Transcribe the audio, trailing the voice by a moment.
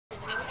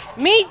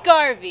Meet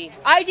Garvey,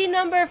 ID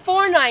number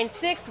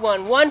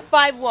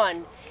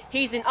 4961151.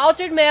 He's an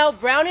altered male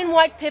brown and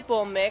white pit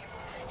bull mix.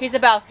 He's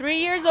about 3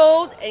 years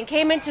old and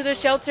came into the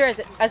shelter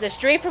as a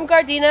stray from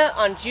Gardena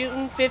on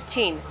June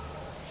 15.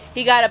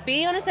 He got a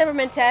B on his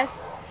temperament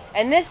test,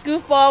 and this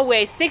goofball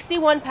weighs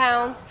 61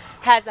 pounds,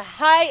 has a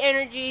high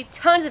energy,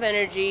 tons of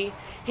energy.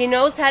 He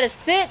knows how to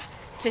sit,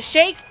 to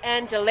shake,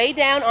 and to lay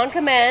down on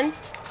command.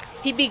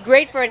 He'd be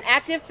great for an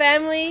active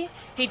family.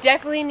 He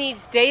definitely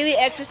needs daily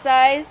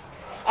exercise.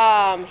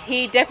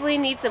 He definitely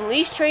needs some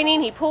leash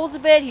training. He pulls a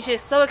bit. He's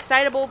just so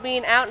excitable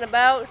being out and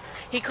about.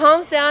 He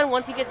calms down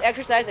once he gets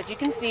exercise, as you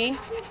can see.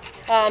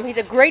 He's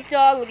a great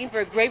dog looking for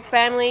a great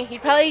family.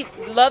 He'd probably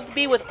love to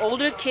be with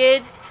older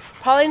kids.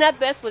 Probably not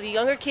best with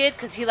younger kids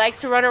because he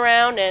likes to run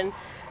around and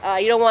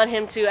you don't want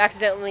him to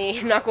accidentally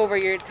knock over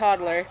your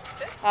toddler.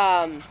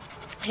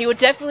 He would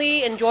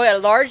definitely enjoy a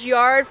large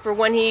yard for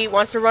when he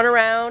wants to run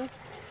around.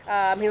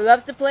 He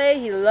loves to play,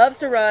 he loves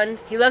to run,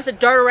 he loves to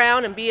dart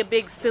around and be a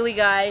big silly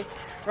guy,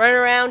 running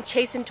around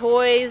chasing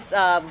toys.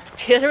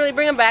 He doesn't really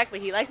bring them back, but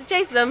he likes to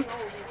chase them.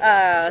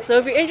 So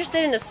if you're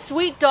interested in a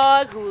sweet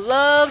dog who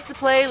loves to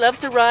play, loves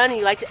to run,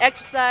 you like to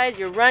exercise,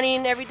 you're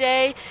running every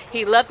day,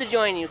 he'd love to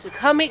join you. So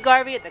come meet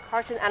Garvey at the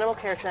Carson Animal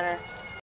Care Center.